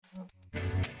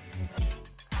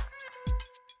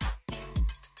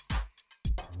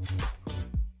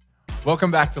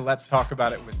Welcome back to Let's Talk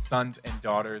About It with Sons and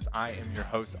Daughters. I am your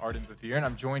host, Arden Bavir, and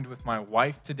I'm joined with my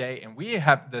wife today, and we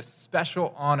have the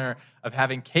special honor of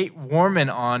having Kate Warman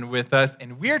on with us,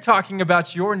 and we're talking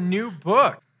about your new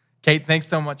book. Kate, thanks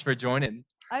so much for joining.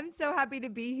 I'm so happy to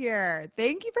be here.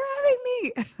 Thank you for having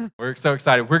me. We're so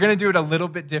excited. We're going to do it a little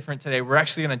bit different today. We're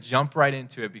actually going to jump right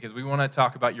into it because we want to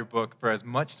talk about your book for as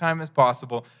much time as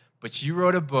possible, but you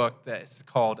wrote a book that's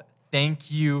called Thank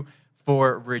You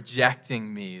for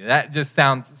Rejecting Me. That just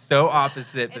sounds so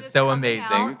opposite, but so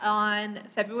amazing. Out on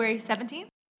February 17th.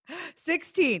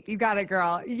 16th. You got it,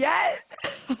 girl. Yes.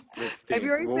 16th.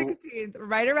 February 16th,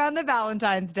 right around the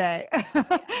Valentine's Day.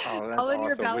 All in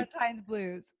your Valentine's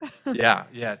blues.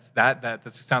 Yes. That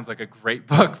sounds like a great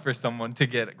book for someone to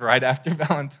get right after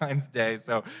Valentine's Day.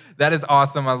 So that is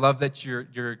awesome. I love that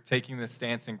you're taking this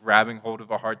stance and grabbing hold of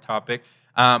a hard topic.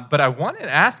 But I wanted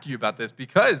to ask you about this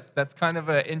because that's kind of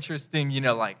an interesting,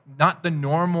 not the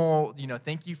normal,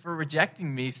 thank you for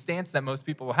rejecting me stance that most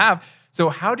people have. So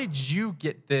how did you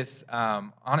get this,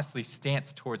 honestly,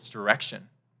 stance towards direction?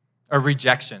 Or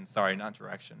rejection, sorry, not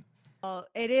direction. Well,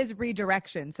 it is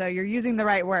redirection. So you're using the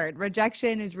right word.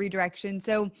 Rejection is redirection.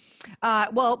 So,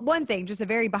 one thing, just a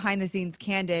very behind the scenes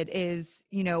candid is,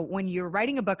 when you're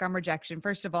writing a book on rejection,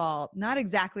 first of all, not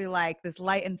exactly like this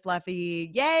light and fluffy,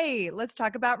 yay, let's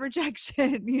talk about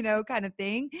rejection, kind of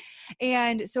thing.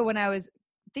 And so when I was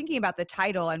thinking about the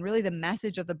title and really the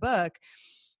message of the book,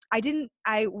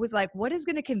 I was like, what is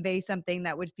going to convey something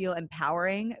that would feel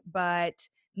empowering, but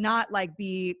not like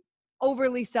be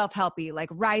overly self-helpy, like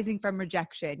rising from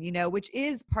rejection, which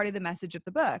is part of the message of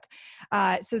the book.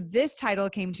 So this title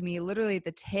came to me literally at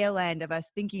the tail end of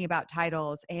us thinking about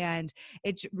titles. And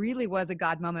it really was a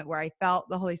God moment where I felt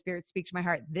the Holy Spirit speak to my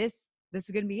heart. This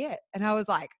is going to be it. And I was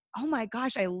like, oh my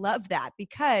gosh, I love that,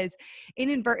 because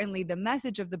inadvertently the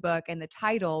message of the book and the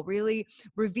title really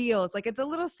reveals, like, it's a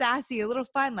little sassy, a little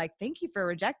fun, like, thank you for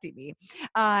rejecting me.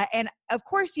 And of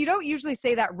course, you don't usually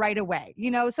say that right away.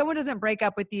 Someone doesn't break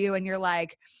up with you and you're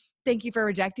like, thank you for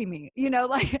rejecting me,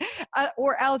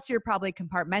 or else you're probably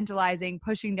compartmentalizing,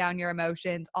 pushing down your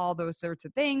emotions, all those sorts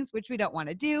of things, which we don't want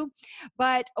to do.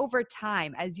 But over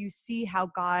time, as you see how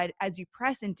God, as you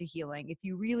press into healing, if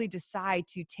you really decide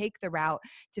to take the route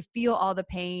to feel all the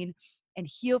pain and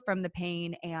heal from the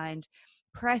pain and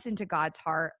press into God's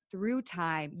heart through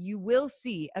time, you will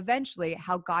see eventually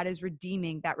how God is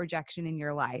redeeming that rejection in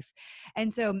your life.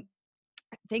 And so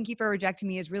thank you for rejecting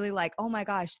me is really like, oh my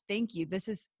gosh, thank you. This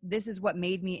is what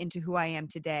made me into who I am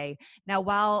today. Now,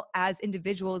 while as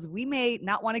individuals, we may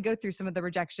not want to go through some of the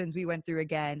rejections we went through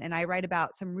again, and I write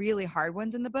about some really hard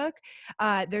ones in the book,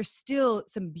 there's still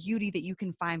some beauty that you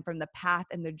can find from the path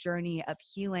and the journey of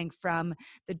healing from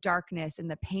the darkness and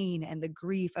the pain and the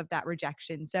grief of that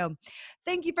rejection. So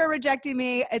thank you for rejecting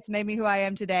me. It's made me who I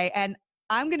am today. And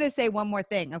I'm going to say one more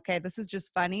thing. Okay. This is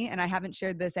just funny, and I haven't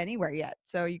shared this anywhere yet.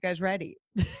 So you guys ready?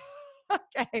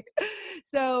 Okay.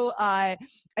 So a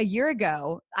year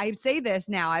ago, I say this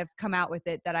now, I've come out with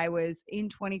it, that I was in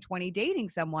 2020 dating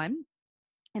someone.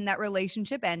 And that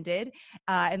relationship ended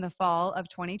in the fall of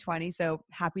 2020. So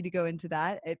happy to go into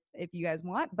that if you guys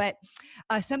want. But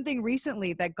something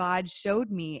recently that God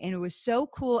showed me, and it was so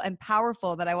cool and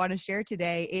powerful that I want to share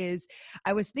today, is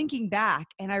I was thinking back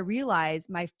and I realized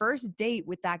my first date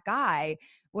with that guy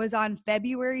was on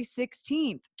February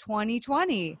 16th,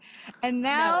 2020. And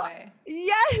now, No way.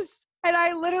 yes. And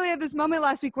I literally had this moment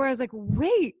last week where I was like,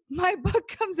 wait, my book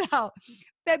comes out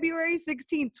February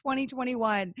 16th,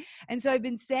 2021. And so I've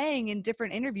been saying in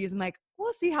different interviews, I'm like,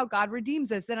 we'll see how God redeems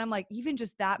this. Then I'm like, even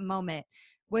just that moment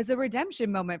was a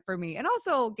redemption moment for me, and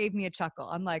also gave me a chuckle.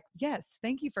 I'm like, yes,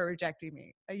 thank you for rejecting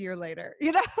me a year later,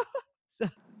 So.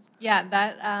 Yeah,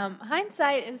 that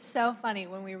hindsight is so funny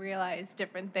when we realize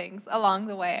different things along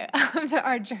the way to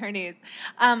our journeys.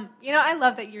 I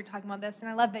love that you're talking about this, and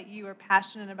I love that you are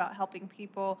passionate about helping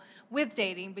people with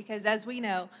dating, because as we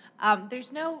know,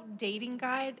 there's no dating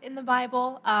guide in the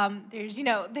Bible.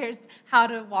 There's how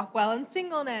to walk well in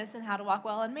singleness and how to walk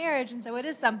well in marriage, and so it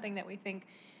is something that we think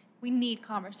we need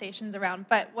conversations around.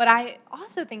 But what I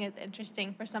also think is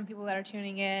interesting for some people that are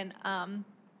tuning in,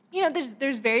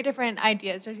 there's very different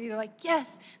ideas. There's either like,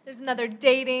 yes, there's another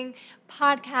dating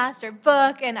podcast or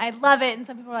book, and I love it. And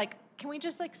some people are like, can we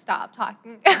just stop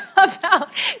talking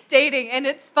about dating? And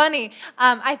it's funny.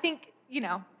 I think,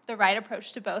 the right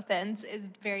approach to both ends is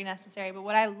very necessary. But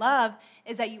what I love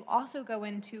is that you also go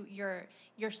into your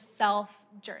self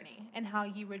journey and how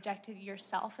you rejected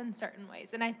yourself in certain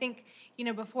ways. And I think,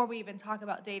 before we even talk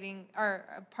about dating or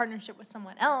a partnership with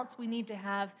someone else, we need to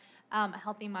have a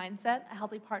healthy mindset, a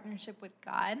healthy partnership with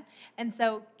God. And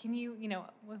so can you,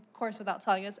 of course, without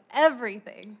telling us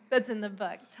everything that's in the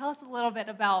book, tell us a little bit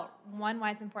about, one,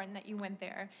 why it's important that you went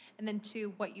there, and then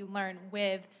two, what you learned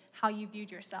with how you viewed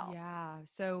yourself. Yeah.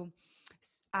 So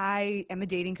I am a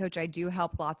dating coach. I do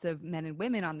help lots of men and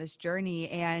women on this journey.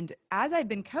 And as I've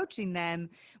been coaching them,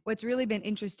 what's really been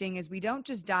interesting is we don't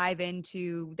just dive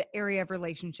into the area of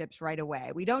relationships right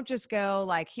away. We don't just go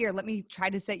like, here, let me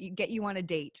try to get you on a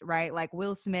date, right? Like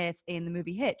Will Smith in the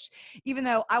movie Hitch. Even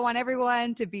though I want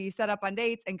everyone to be set up on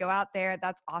dates and go out there,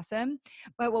 that's awesome.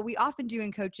 But what we often do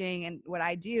in coaching and what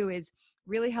I do is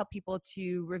really help people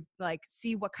to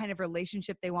see what kind of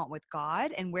relationship they want with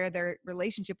God and where their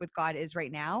relationship with God is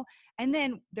right now, and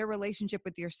then their relationship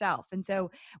with yourself. And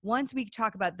so once we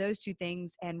talk about those two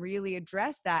things and really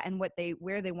address that and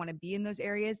where they want to be in those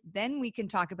areas, then we can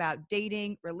talk about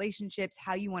dating, relationships,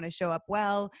 how you want to show up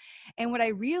well. And what I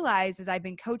realize as I've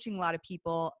been coaching a lot of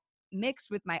people mixed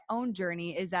with my own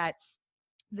journey is that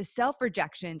the self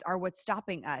rejections are what's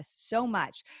stopping us so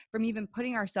much from even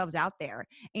putting ourselves out there.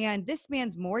 And this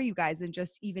spans more, you guys, than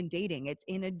just even dating. It's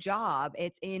in a job,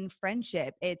 it's in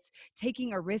friendship, it's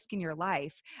taking a risk in your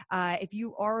life. If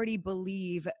you already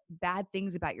believe bad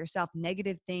things about yourself,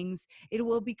 negative things, it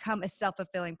will become a self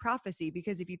fulfilling prophecy.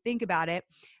 Because if you think about it,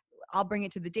 I'll bring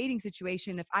it to the dating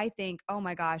situation. If I think, oh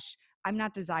my gosh, I'm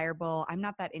not desirable, I'm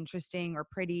not that interesting or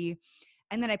pretty,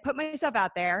 and then I put myself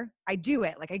out there, I do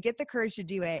it, like I get the courage to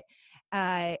do it.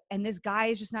 And this guy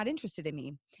is just not interested in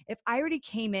me. If I already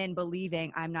came in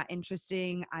believing I'm not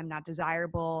interesting, I'm not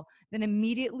desirable, then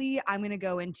immediately I'm going to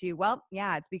go into, well,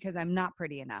 yeah, it's because I'm not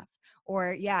pretty enough.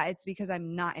 Or yeah, it's because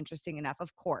I'm not interesting enough,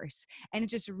 of course. And it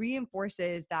just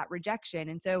reinforces that rejection.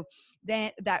 And so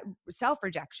then that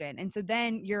self-rejection. And so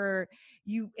then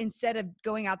you instead of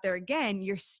going out there again,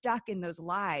 you're stuck in those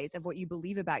lies of what you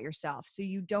believe about yourself. So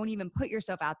you don't even put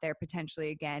yourself out there potentially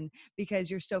again because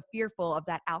you're so fearful of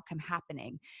that outcome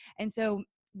happening. And so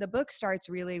the book starts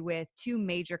really with two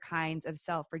major kinds of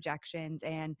self-rejections.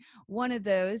 And one of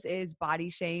those is body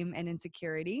shame and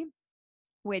insecurity,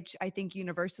 which I think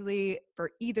universally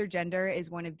for either gender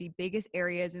is one of the biggest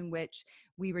areas in which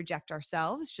we reject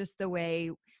ourselves, just the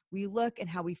way we look and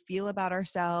how we feel about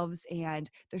ourselves. And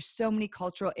there's so many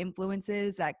cultural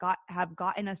influences that have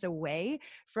gotten us away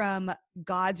from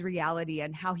God's reality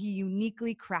and how he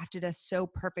uniquely crafted us so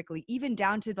perfectly, even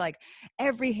down to like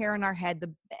every hair on our head,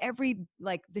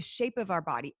 the shape of our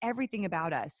body, everything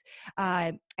about us.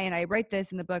 And I write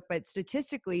this in the book, but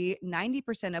statistically,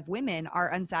 90% of women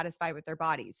are unsatisfied with their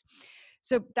bodies.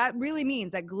 So that really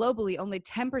means that globally, only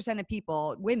 10%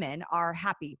 of women, are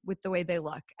happy with the way they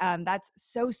look. That's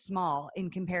so small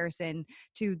in comparison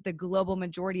to the global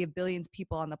majority of billions of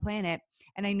people on the planet.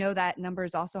 And I know that number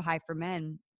is also high for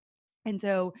men. And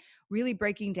so really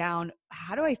breaking down,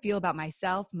 how do I feel about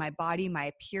myself, my body, my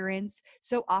appearance?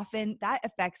 So often that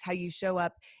affects how you show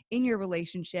up in your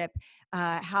relationship,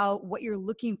 what you're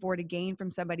looking for to gain from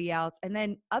somebody else. And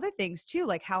then other things too,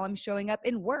 like how I'm showing up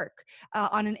in work,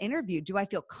 on an interview. Do I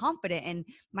feel confident in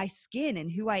my skin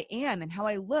and who I am and how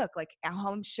I look, like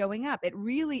how I'm showing up? It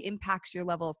really impacts your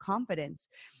level of confidence.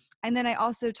 And then I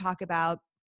also talk about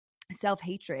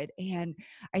self-hatred. And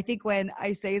I think when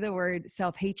I say the word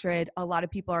self-hatred, a lot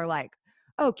of people are like,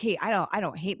 okay, I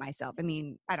don't hate myself. I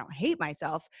mean, I don't hate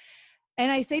myself.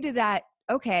 And I say to that,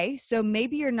 okay, so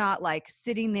maybe you're not like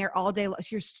sitting there all day.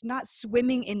 You're not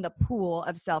swimming in the pool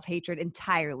of self-hatred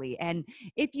entirely. And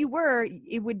if you were,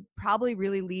 it would probably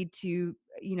really lead to,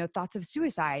 thoughts of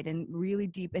suicide and really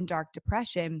deep and dark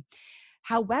depression.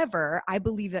 However, I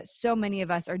believe that so many of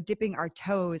us are dipping our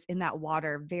toes in that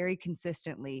water very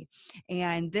consistently.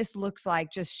 And this looks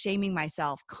like just shaming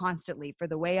myself constantly for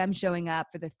the way I'm showing up,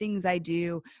 for the things I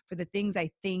do, for the things I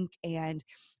think. And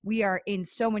we are in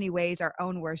so many ways our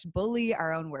own worst bully,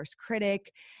 our own worst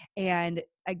critic. And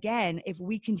again, if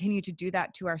we continue to do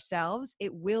that to ourselves,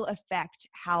 it will affect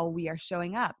how we are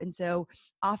showing up. And so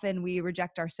often we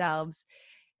reject ourselves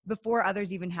before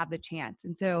others even have the chance.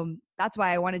 And so that's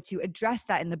why I wanted to address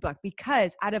that in the book,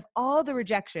 because out of all the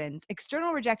rejections,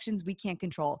 external rejections we can't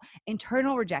control,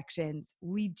 internal rejections,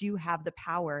 we do have the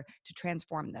power to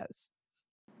transform those.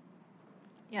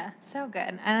 Yeah, so good.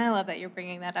 And I love that you're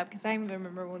bringing that up, because I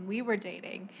remember when we were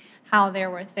dating, how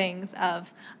there were things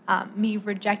of me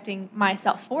rejecting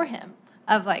myself for him,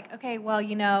 of like, okay, well,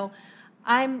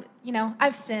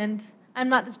 I've sinned. I'm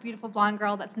not this beautiful blonde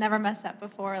girl that's never messed up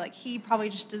before. Like, he probably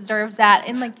just deserves that.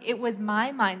 And like, it was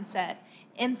my mindset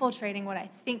infiltrating what I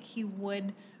think he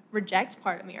would reject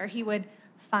part of me, or he would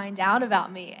find out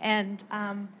about me. And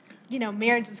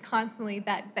marriage is constantly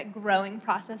that growing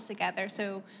process together.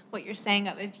 So what you're saying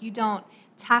of, if you don't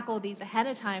tackle these ahead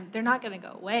of time, they're not going to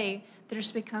go away. They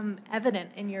just become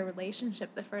evident in your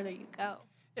relationship the further you go.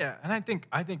 Yeah, and I think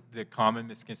the common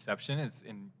misconception is,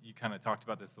 and you kind of talked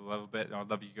about this a little bit, and I'd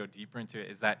love you to go deeper into it,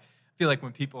 is that I feel like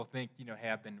when people think, hey,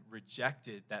 I've been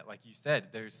rejected, that like you said,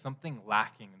 there's something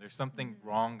lacking, there's something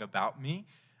wrong about me.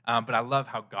 But I love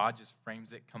how God just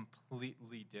frames it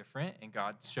completely different, and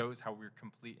God shows how we're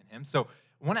complete in Him. So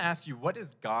I want to ask you, what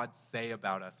does God say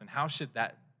about us, and how should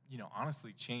that,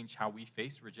 honestly change how we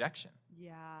face rejection?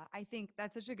 Yeah, I think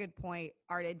that's such a good point,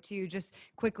 Arden, too, just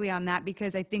quickly on that,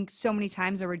 because I think so many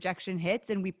times a rejection hits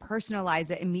and we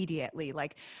personalize it immediately.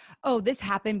 Like, oh, this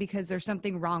happened because there's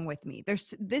something wrong with me.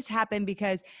 This happened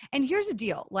because, and here's the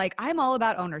deal, like, I'm all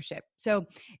about ownership. So,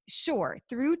 sure,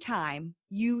 through time,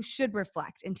 you should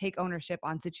reflect and take ownership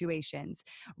on situations.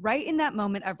 Right in that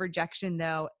moment of rejection,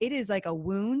 though, it is like a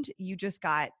wound. You just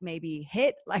got maybe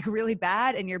hit like really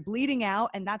bad and you're bleeding out.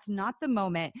 And that's not the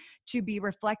moment to be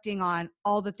reflecting on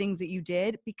all the things that you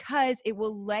did, because it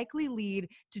will likely lead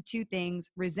to two things: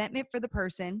 resentment for the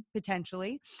person,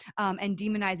 potentially, and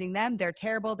demonizing them. They're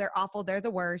terrible, they're awful, they're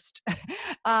the worst.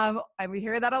 And we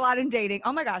hear that a lot in dating.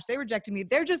 Oh my gosh, they rejected me.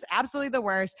 They're just absolutely the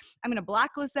worst. I'm going to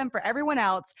blacklist them for everyone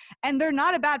else. And they're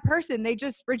not a bad person. They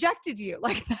just rejected you.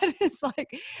 Like, that is like,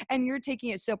 and you're taking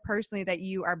it so personally that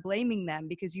you are blaming them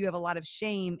because you have a lot of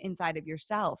shame inside of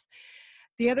yourself.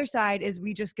 The other side is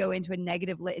we just go into a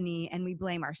negative litany and we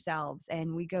blame ourselves,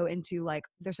 and we go into like,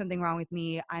 there's something wrong with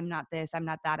me. I'm not this, I'm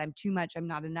not that, I'm too much, I'm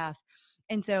not enough.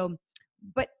 And so,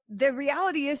 but the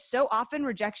reality is, so often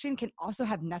rejection can also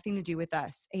have nothing to do with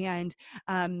us. And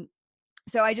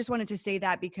so I just wanted to say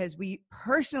that, because we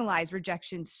personalize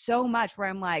rejection so much, where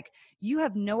I'm like, you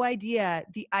have no idea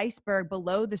the iceberg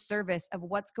below the surface of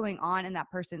what's going on in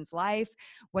that person's life,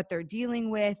 what they're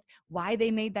dealing with, why they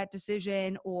made that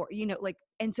decision, or, like,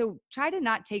 and so try to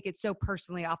not take it so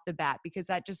personally off the bat, because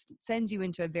that just sends you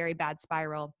into a very bad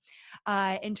spiral.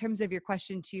 In terms of your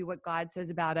question to what God says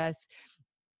about us,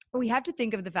 we have to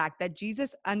think of the fact that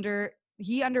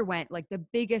he underwent like the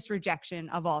biggest rejection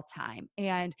of all time.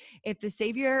 And if the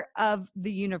savior of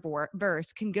the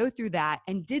universe can go through that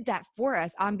and did that for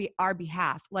us on our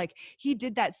behalf, like, he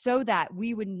did that so that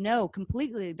we would know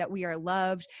completely that we are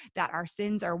loved, that our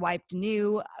sins are wiped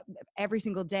new every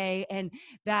single day, and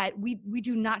that we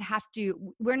do not have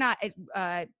to, we're not,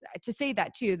 to say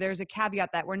that too, there's a caveat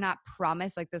that we're not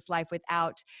promised like this life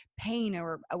without pain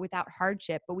or without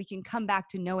hardship, but we can come back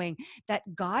to knowing that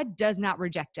God does not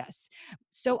reject us.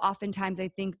 So oftentimes I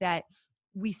think that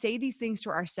we say these things to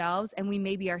ourselves, and we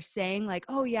maybe are saying like,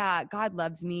 oh yeah, God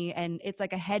loves me. And it's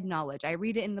like a head knowledge. I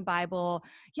read it in the Bible.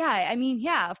 Yeah. I mean,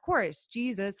 yeah, of course,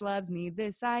 Jesus loves me.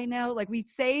 This I know. Like, we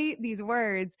say these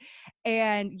words,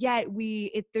 and yet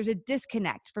there's a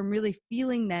disconnect from really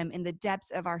feeling them in the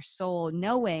depths of our soul,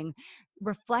 knowing,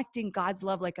 reflecting God's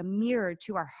love like a mirror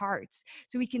to our hearts.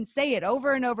 So we can say it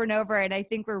over and over and over. And I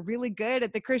think we're really good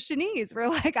at the Christianese. We're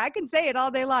like, I can say it all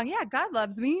day long. Yeah, God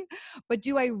loves me. But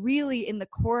do I really, in the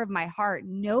core of my heart,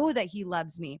 know that He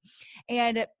loves me?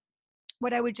 And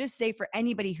what I would just say for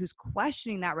anybody who's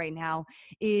questioning that right now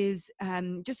is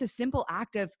just a simple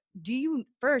act of, do you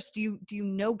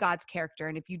know God's character?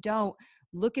 And if you don't,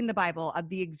 look in the Bible of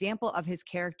the example of His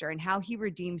character and how He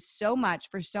redeems so much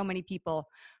for so many people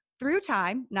through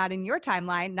time, not in your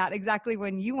timeline, not exactly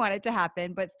when you want it to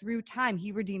happen, but through time.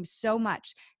 He redeems so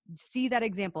much. See that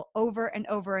example over and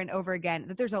over and over again,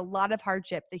 that there's a lot of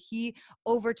hardship that He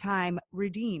over time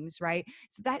redeems, right?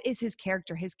 So that is His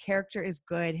character. His character is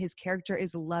good. His character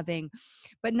is loving.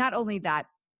 But not only that,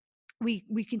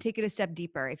 we can take it a step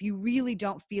deeper. If you really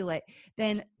don't feel it,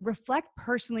 then reflect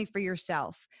personally for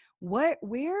yourself. Where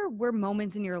were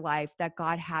moments in your life that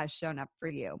God has shown up for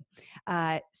you?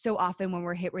 So often when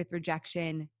we're hit with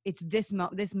rejection, it's this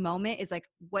moment is like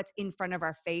what's in front of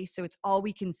our face. So it's all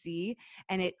we can see.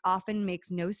 And it often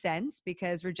makes no sense,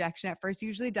 because rejection at first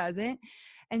usually doesn't.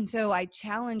 And so I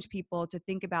challenge people to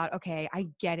think about, okay, I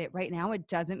get it right now. It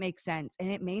doesn't make sense.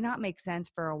 And it may not make sense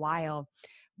for a while.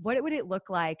 What would it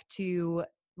look like to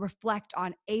reflect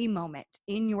on a moment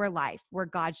in your life where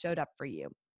God showed up for you?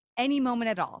 Any moment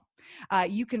at all.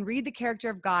 You can read the character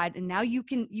of God, and now you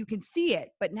can see it.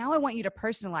 But now I want you to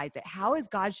personalize it. How has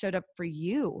God showed up for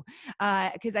you?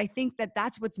 Because I think that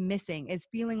that's what's missing, is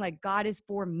feeling like God is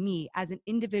for me as an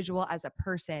individual, as a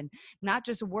person, not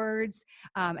just words.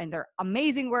 And they're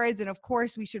amazing words, and of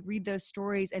course we should read those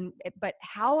stories. But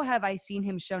how have I seen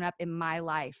Him shown up in my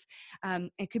life?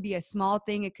 It could be a small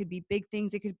thing. It could be big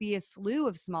things. It could be a slew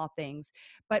of small things.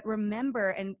 But remember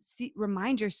and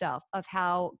remind yourself of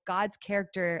how God's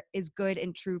character is good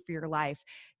and true for your life,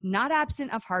 not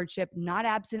absent of hardship, not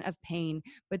absent of pain,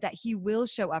 but that he will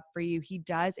show up for you. He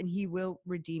does, and he will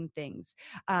redeem things.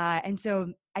 And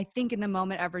so I think in the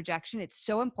moment of rejection, it's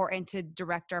so important to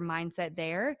direct our mindset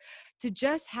there, to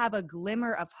just have a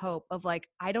glimmer of hope of like,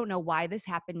 I don't know why this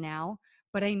happened now,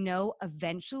 but I know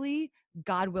eventually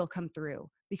God will come through,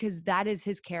 because that is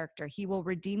his character. He will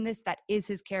redeem this. That is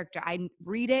his character. I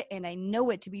read it and I know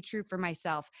it to be true for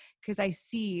myself, because I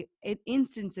see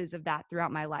instances of that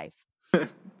throughout my life.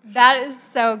 That is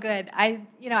so good. I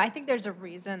think there's a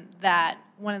reason that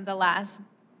one of the last,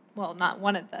 well, not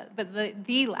one of but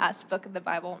the last book of the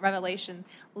Bible, Revelation,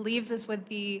 leaves us with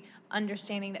the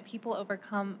understanding that people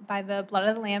overcome by the blood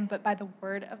of the Lamb, but by the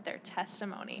word of their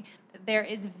testimony. That there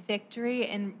is victory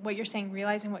in what you're saying,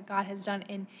 realizing what God has done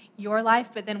in your life.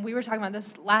 But then we were talking about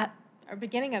this or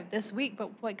beginning of this week,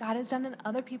 but what God has done in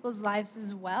other people's lives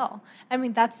as well. I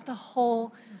mean, that's the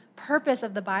whole purpose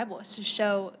of the Bible, is to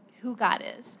show who God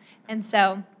is. And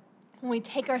so when we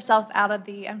take ourselves out of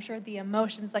I'm sure the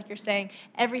emotions, like you're saying,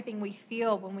 everything we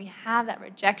feel when we have that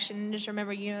rejection, and just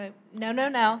remember,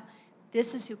 no,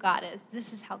 this is who God is.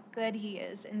 This is how good he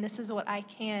is. And this is what I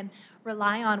can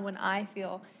rely on when I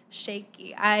feel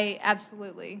shaky. I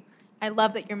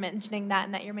love that you're mentioning that,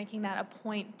 and that you're making that a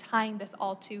point, tying this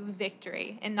all to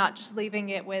victory and not just leaving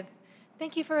it with,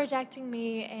 thank you for rejecting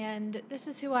me, and this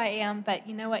is who I am, but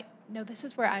you know what? No, this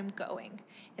is where I'm going,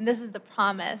 and this is the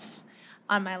promise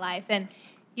on my life. And,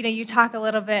 you talk a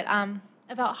little bit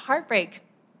about heartbreak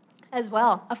as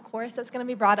well. Of course, that's going to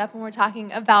be brought up when we're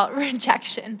talking about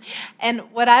rejection. And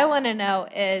what I want to know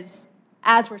is,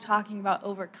 as we're talking about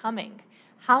overcoming,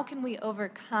 how can we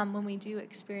overcome when we do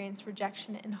experience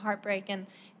rejection and heartbreak? And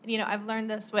I've learned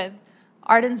this with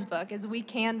Arden's book, is we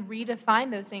can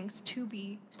redefine those things to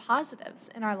be positives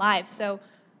in our life. So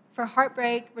for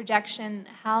heartbreak, rejection,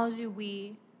 how do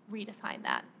we redefine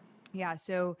that? Yeah,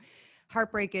 so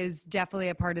heartbreak is definitely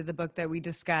a part of the book that we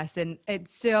discuss, and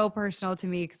it's so personal to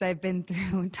me because I've been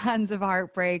through tons of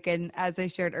heartbreak, and as I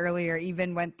shared earlier,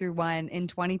 even went through one in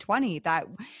 2020 that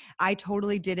I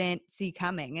totally didn't see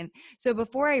coming. And so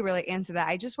before I really answer that,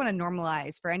 I just want to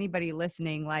normalize for anybody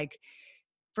listening, like,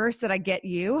 first, that I get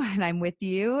you and I'm with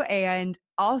you, and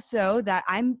also that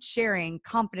I'm sharing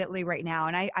confidently right now.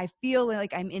 And I feel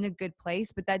like I'm in a good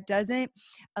place, but that doesn't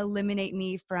eliminate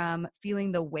me from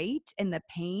feeling the weight and the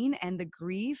pain and the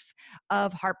grief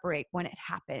of heartbreak when it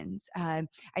happens. I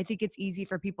think it's easy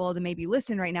for people to maybe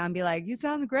listen right now and be like, you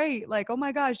sound great. Like, oh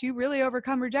my gosh, you really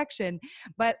overcome rejection.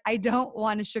 But I don't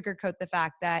want to sugarcoat the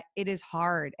fact that it is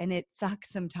hard and it sucks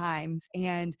sometimes.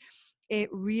 And it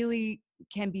really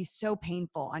can be so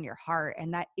painful on your heart,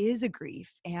 and that is a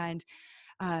grief. And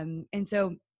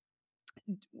so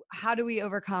how do we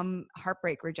overcome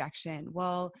heartbreak, rejection?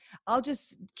 Well, I'll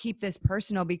just keep this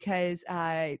personal because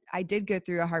I did go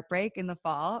through a heartbreak in the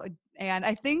fall, and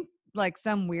I think like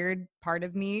some weird part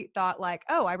of me thought like,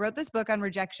 oh, I wrote this book on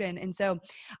rejection, and so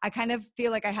I kind of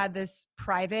feel like I had this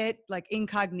private, like,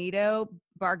 incognito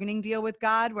bargaining deal with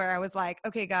God, where I was like,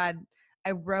 okay, God,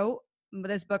 I wrote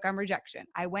this book on rejection.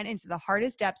 I went into the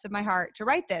hardest depths of my heart to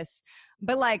write this,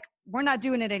 but like, we're not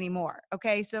doing it anymore.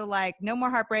 Okay. So like, no more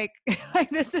heartbreak. Like,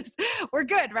 we're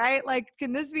good, right? Like,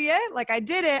 can this be it? Like, I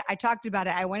did it. I talked about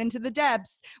it. I went into the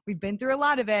depths. We've been through a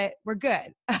lot of it. We're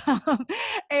good.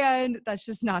 And that's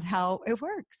just not how it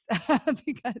works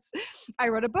because I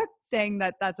wrote a book saying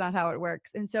that that's not how it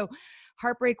works. And so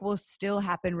heartbreak will still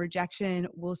happen. Rejection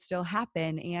will still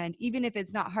happen. And even if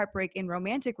it's not heartbreak in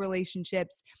romantic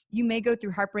relationships, you may go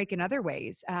through heartbreak in other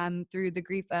ways, through the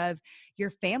grief of your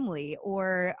family,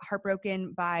 or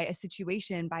heartbroken by a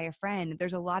situation, by a friend.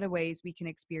 There's a lot of ways we can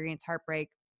experience heartbreak.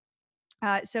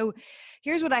 So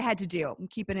here's what I had to do. I'm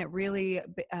keeping it really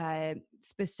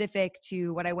specific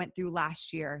to what I went through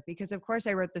last year, because of course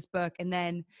I wrote this book, and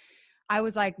then I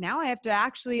was like, now I have to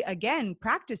actually, again,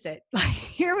 practice it. Like,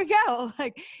 here we go.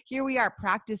 Like, here we are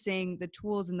practicing the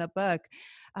tools in the book.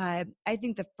 I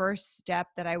think the first step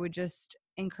that I would just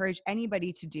encourage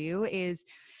anybody to do is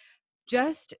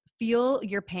just feel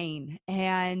your pain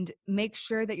and make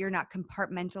sure that you're not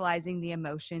compartmentalizing the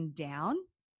emotion down.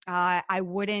 I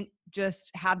wouldn't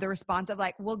just have the response of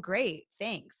like, well, great,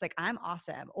 thanks. Like, I'm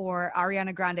awesome. Or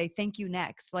Ariana Grande, thank you,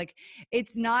 next. Like,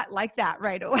 it's not like that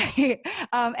right away.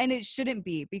 And it shouldn't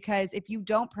be, because if you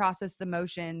don't process the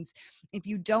emotions, if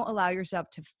you don't allow yourself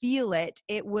to feel it,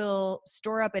 it will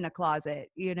store up in a closet,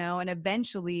 and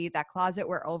eventually that closet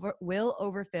will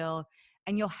overfill,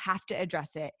 and you'll have to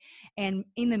address it. And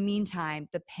in the meantime,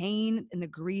 the pain and the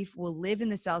grief will live in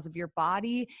the cells of your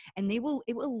body, and it will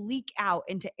leak out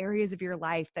into areas of your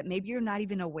life that maybe you're not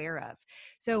even aware of.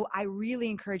 So I really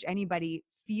encourage anybody,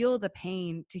 feel the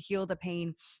pain, to heal the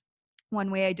pain.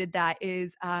 One way I did that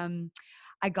is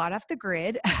I got off the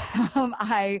grid.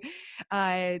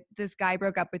 This guy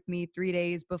broke up with me 3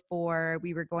 days before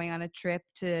we were going on a trip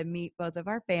to meet both of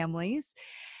our families.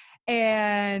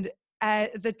 And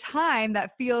at the time,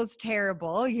 that feels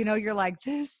terrible. You're like,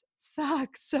 this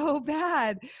sucks so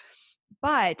bad.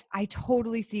 But I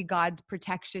totally see God's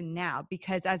protection now,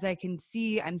 because as I can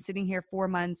see, I'm sitting here 4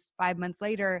 months, 5 months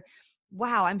later.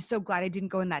 Wow, I'm so glad I didn't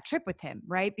go on that trip with him,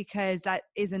 right? Because that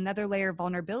is another layer of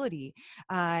vulnerability.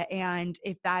 And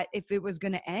if it was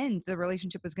going to end, the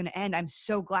relationship was going to end. I'm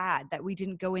so glad that we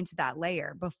didn't go into that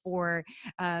layer before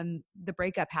the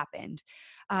breakup happened.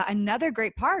 Another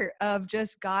great part of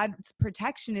just God's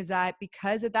protection is that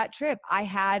because of that trip, I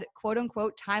had quote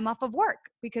unquote time off of work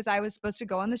because I was supposed to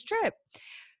go on this trip.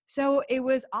 So it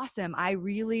was awesome. I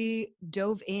really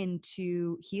dove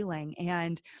into healing.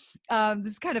 And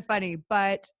this is kind of funny,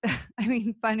 but I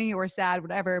mean, funny or sad,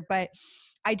 whatever. But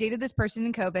I dated this person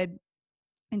in COVID.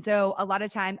 And so a lot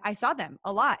of time I saw them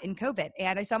a lot in COVID,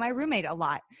 and I saw my roommate a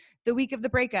lot. The week of the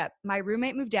breakup, my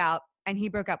roommate moved out and he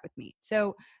broke up with me.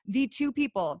 So the two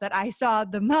people that I saw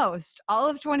the most all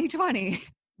of 2020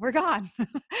 were gone.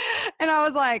 And I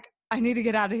was like, I need to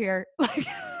get out of here. Like,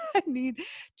 I need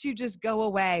to just go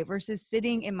away versus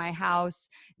sitting in my house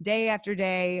day after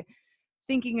day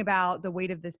thinking about the weight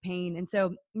of this pain. And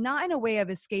so, not in a way of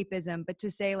escapism, but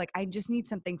to say, like, I just need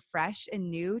something fresh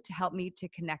and new to help me to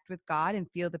connect with God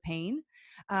and feel the pain.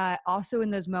 Also,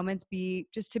 in those moments,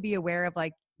 to be aware of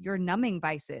like your numbing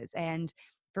vices. And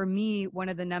for me, one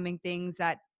of the numbing things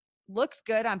that looks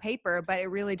good on paper, but it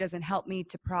really doesn't help me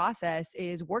to process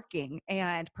is working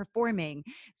and performing.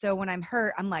 So when I'm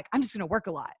hurt, I'm like, I'm just going to work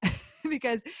a lot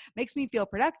because it makes me feel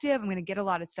productive. I'm going to get a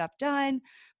lot of stuff done.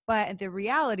 But the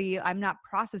reality, I'm not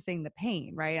processing the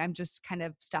pain, right? I'm just kind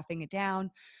of stuffing it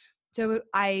down. So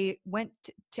I went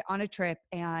on a trip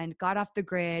and got off the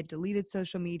grid, deleted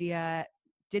social media,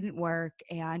 didn't work,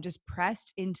 and just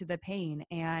pressed into the pain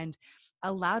and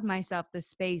allowed myself the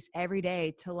space every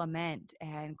day to lament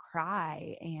and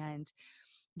cry and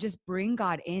just bring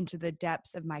God into the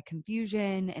depths of my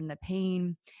confusion and the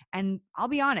pain. And I'll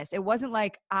be honest, it wasn't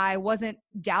like I wasn't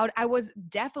I was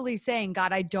definitely saying,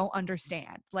 God, I don't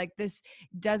understand. Like, this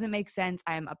doesn't make sense.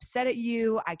 I am upset at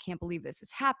you. I can't believe this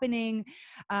is happening.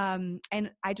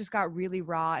 And I just got really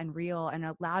raw and real and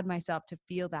allowed myself to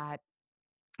feel that.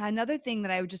 Another thing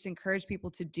that I would just encourage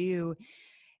people to do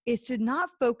is to not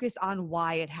focus on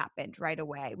why it happened right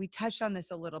away. We touched on this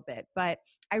a little bit, but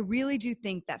I really do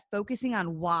think that focusing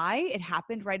on why it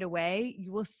happened right away,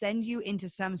 you will send you into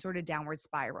some sort of downward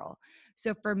spiral.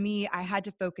 So for me, I had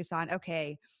to focus on,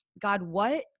 okay, God,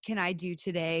 what can I do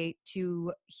today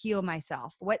to heal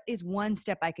myself? What is one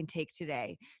step I can take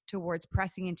today towards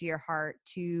pressing into your heart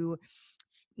to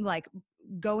like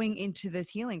going into this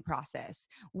healing process?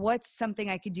 What's something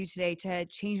I could do today to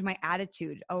change my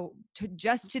attitude? To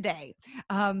just today,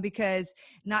 because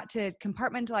not to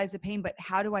compartmentalize the pain, but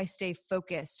how do I stay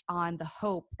focused on the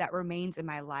hope that remains in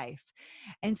my life?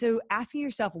 And so asking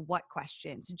yourself what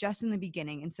questions just in the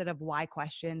beginning instead of why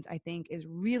questions, I think is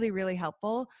really, really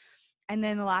helpful. And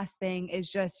then the last thing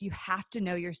is just you have to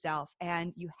know yourself,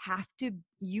 and you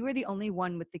are the only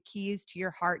one with the keys to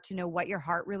your heart to know what your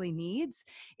heart really needs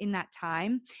in that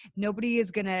time. Nobody is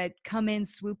going to come in,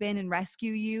 swoop in and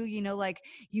rescue you. Like,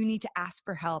 you need to ask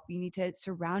for help. You need to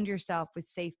surround yourself with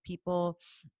safe people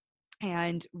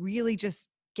and really just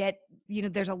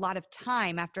there's a lot of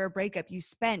time after a breakup. You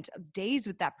spent days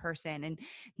with that person, and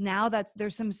now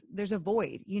there's a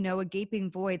void, a gaping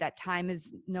void. That time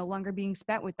is no longer being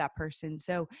spent with that person.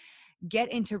 So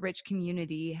get into rich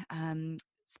community.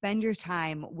 Spend your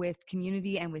time with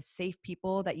community and with safe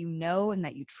people that you know and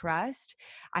that you trust.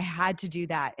 I had to do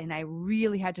that, and I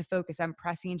really had to focus on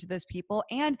pressing into those people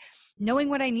and knowing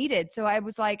what I needed. So I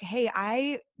was like, hey,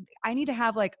 I need to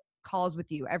have like calls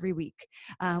with you every week,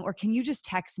 or can you just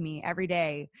text me every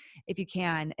day if you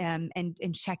can, and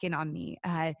check in on me.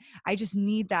 I just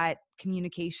need that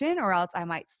communication, or else I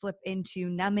might slip into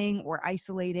numbing or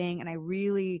isolating, and I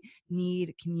really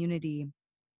need community.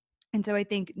 And so I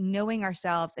think knowing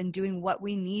ourselves and doing what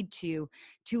we need to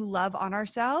love on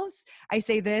ourselves. I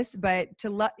say this, but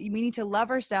we need to love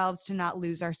ourselves to not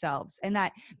lose ourselves. And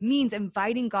that means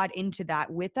inviting God into that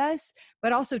with us,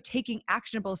 but also taking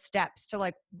actionable steps to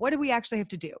like, what do we actually have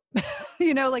to do?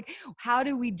 Like, how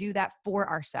do we do that for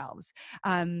ourselves?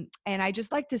 And I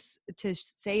just like to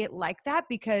say it like that,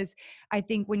 because I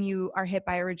think when you are hit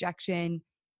by a rejection,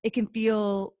 it can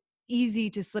feel easy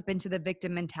to slip into the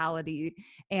victim mentality.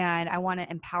 And I want to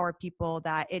empower people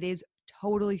that it is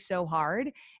totally so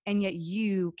hard, and yet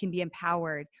you can be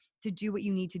empowered to do what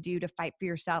you need to do to fight for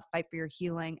yourself, fight for your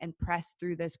healing, and press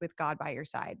through this with God by your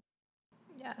side.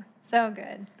 Yeah, so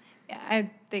good. Yeah,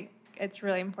 I think it's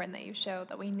really important that you show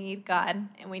that we need God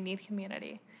and we need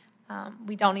community.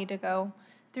 We don't need to go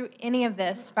through any of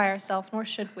this by ourselves, nor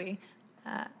should we.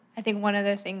 I think one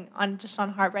other thing on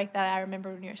heartbreak that I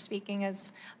remember when you were speaking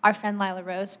is our friend Lila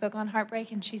Rose spoke on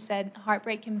heartbreak, and she said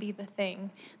heartbreak can be the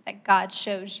thing that God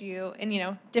shows you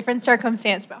in, different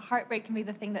circumstance, but heartbreak can be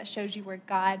the thing that shows you where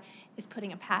God is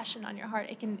putting a passion on your heart.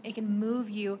 It can move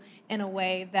you in a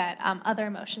way that other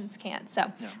emotions can't. So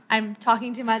yeah. I'm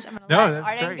talking too much. I'm going to let that's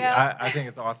Arden great. go. I think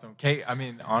it's awesome. Kate, I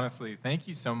mean, honestly, thank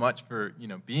you so much for,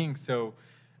 being so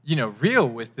real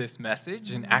with this message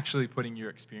and actually putting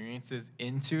your experiences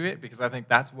into it, because I think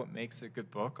that's what makes a good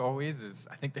book always is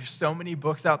I think there's so many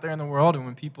books out there in the world, and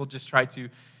when people just try to,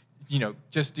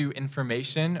 just do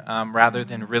information rather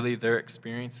than really their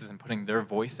experiences and putting their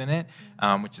voice in it,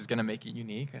 which is going to make it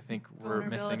unique, I think we're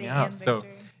missing out. So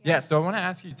so I want to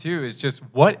ask you too is just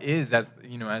what is, as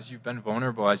you've been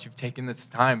vulnerable, as you've taken this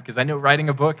time, because I know writing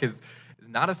a book is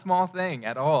not a small thing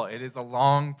at all. It is a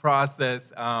long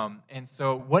process. And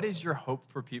so what is your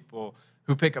hope for people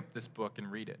who pick up this book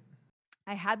and read it?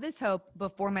 I had this hope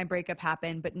before my breakup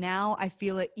happened, but now I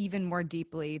feel it even more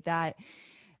deeply that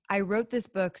I wrote this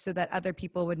book so that other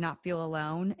people would not feel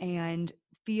alone and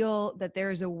feel that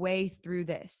there is a way through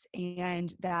this,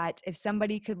 and that if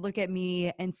somebody could look at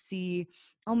me and see,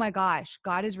 oh my gosh,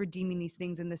 God is redeeming these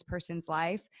things in this person's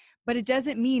life, but it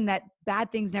doesn't mean that bad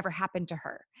things never happened to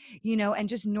her, and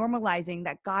just normalizing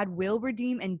that God will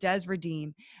redeem and does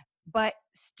redeem. But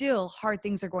still, hard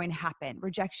things are going to happen.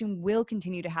 Rejection will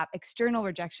continue to happen. External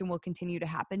rejection will continue to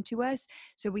happen to us.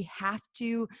 So we have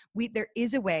to, there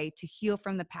is a way to heal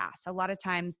from the past. A lot of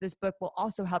times this book will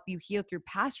also help you heal through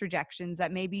past rejections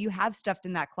that maybe you have stuffed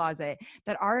in that closet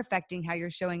that are affecting how you're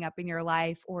showing up in your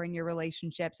life or in your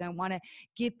relationships. And I want to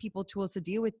give people tools to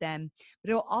deal with them,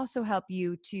 but it will also help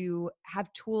you to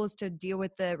have tools to deal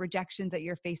with the rejections that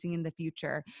you're facing in the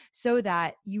future, so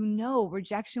that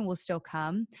rejection will still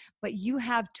come, but you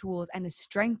have tools and a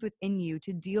strength within you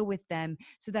to deal with them,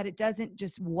 so that it doesn't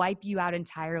just wipe you out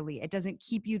entirely. It doesn't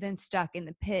keep you then stuck in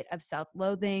the pit of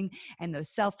self-loathing and those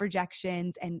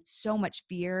self-rejections and so much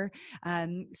fear.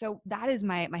 So that is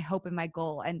my hope and my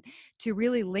goal, and to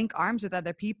really link arms with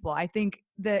other people. I think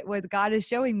that what God is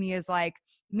showing me is like,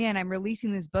 man, I'm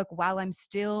releasing this book while I'm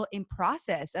still in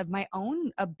process of my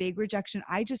own a big rejection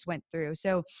I just went through.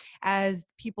 So as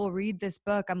people read this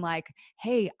book, I'm like,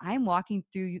 hey, I'm walking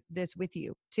through this with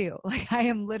you too. Like I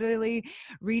am literally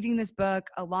reading this book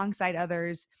alongside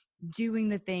others, doing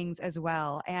the things as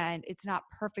well. And it's not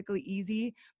perfectly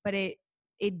easy, but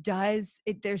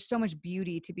there's so much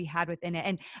beauty to be had within it.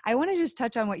 And I want to just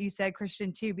touch on what you said,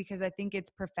 Christian, too, because I think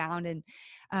it's profound.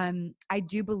 And I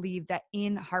do believe that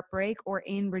in heartbreak or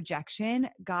in rejection,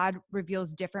 God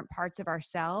reveals different parts of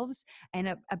ourselves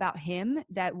and about him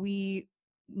that we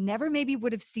never maybe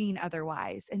would have seen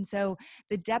otherwise. And so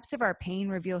the depths of our pain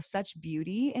reveal such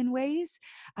beauty in ways.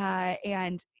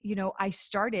 And I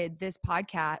started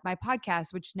my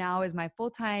podcast, which now is my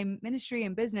full-time ministry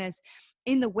and business,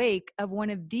 in the wake of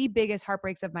one of the biggest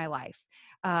heartbreaks of my life.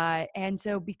 And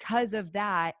so because of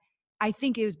that, I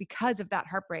think it was because of that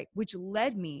heartbreak, which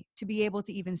led me to be able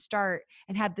to even start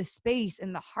and have the space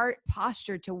and the heart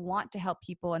posture to want to help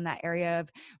people in that area of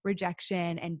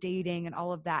rejection and dating and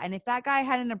all of that. And if that guy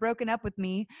hadn't have broken up with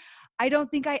me, I don't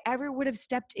think I ever would have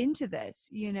stepped into this,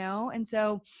 And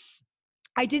so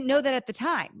I didn't know that at the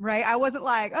time, right? I wasn't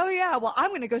like, oh yeah, well,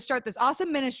 I'm going to go start this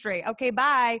awesome ministry. Okay,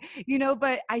 bye.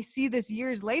 But I see this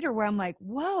years later where I'm like,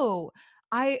 whoa,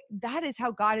 that is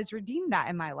how God has redeemed that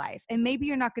in my life. And maybe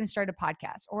you're not going to start a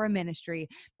podcast or a ministry,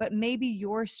 but maybe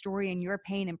your story and your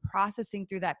pain and processing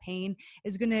through that pain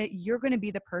you're going to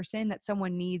be the person that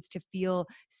someone needs to feel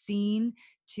seen,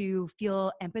 to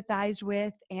feel empathized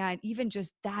with. And even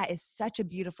just that is such a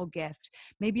beautiful gift.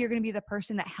 Maybe you're going to be the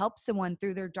person that helps someone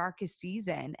through their darkest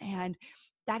season. And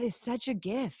that is such a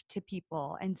gift to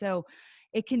people. And so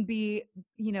it can be,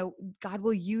 God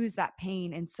will use that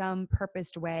pain in some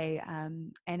purposed way,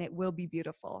 and it will be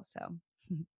beautiful. So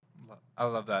I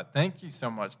love that. Thank you so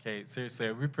much, Kate.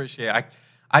 Seriously, we appreciate it.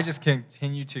 I just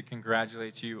continue to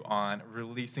congratulate you on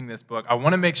releasing this book. I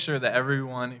want to make sure that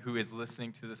everyone who is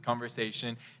listening to this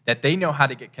conversation, that they know how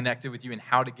to get connected with you and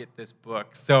how to get this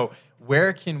book. So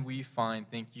where can we find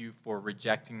Thank You for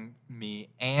Rejecting Me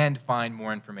and find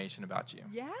more information about you?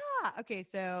 Yeah. Okay.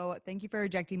 So Thank You for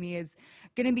Rejecting Me is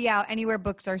going to be out anywhere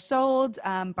books are sold,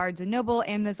 Barnes & Noble,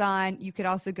 Amazon. You could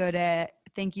also go to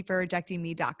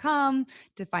thankyouforrejectingme.com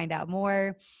to find out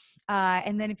more.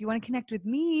 And then if you want to connect with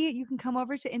me, you can come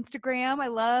over to Instagram. I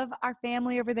love our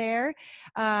family over there.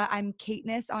 I'm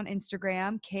Kaitness on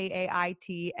Instagram, Kaitness.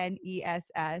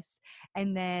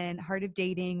 And then Heart of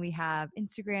Dating, we have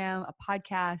Instagram, a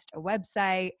podcast, a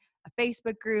website, a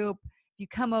Facebook group. If you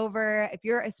come over,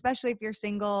 especially if you're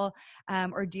single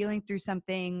or dealing through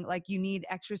something like you need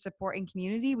extra support and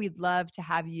community, we'd love to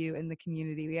have you in the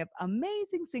community. We have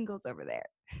amazing singles over there.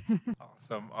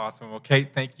 Awesome. Well,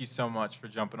 Kate, thank you so much for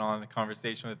jumping on the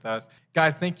conversation with us.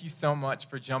 Guys, thank you so much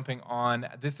for jumping on.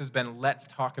 This has been Let's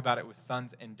Talk About It with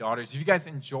Sons and Daughters. If you guys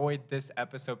enjoyed this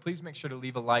episode, please make sure to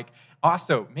leave a like.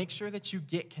 Also, make sure that you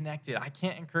get connected. I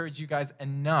can't encourage you guys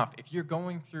enough. If you're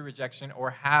going through rejection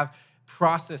or have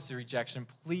process the rejection,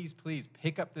 please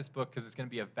pick up this book because it's going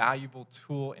to be a valuable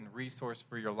tool and resource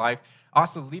for your life.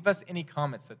 Also, leave us any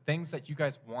comments, the things that you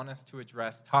guys want us to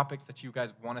address, topics that you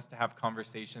guys want us to have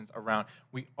conversations around.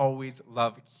 We always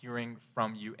love hearing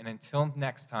from you. And until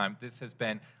next time, this has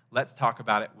been Let's Talk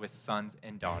About It with Sons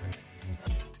and Daughters.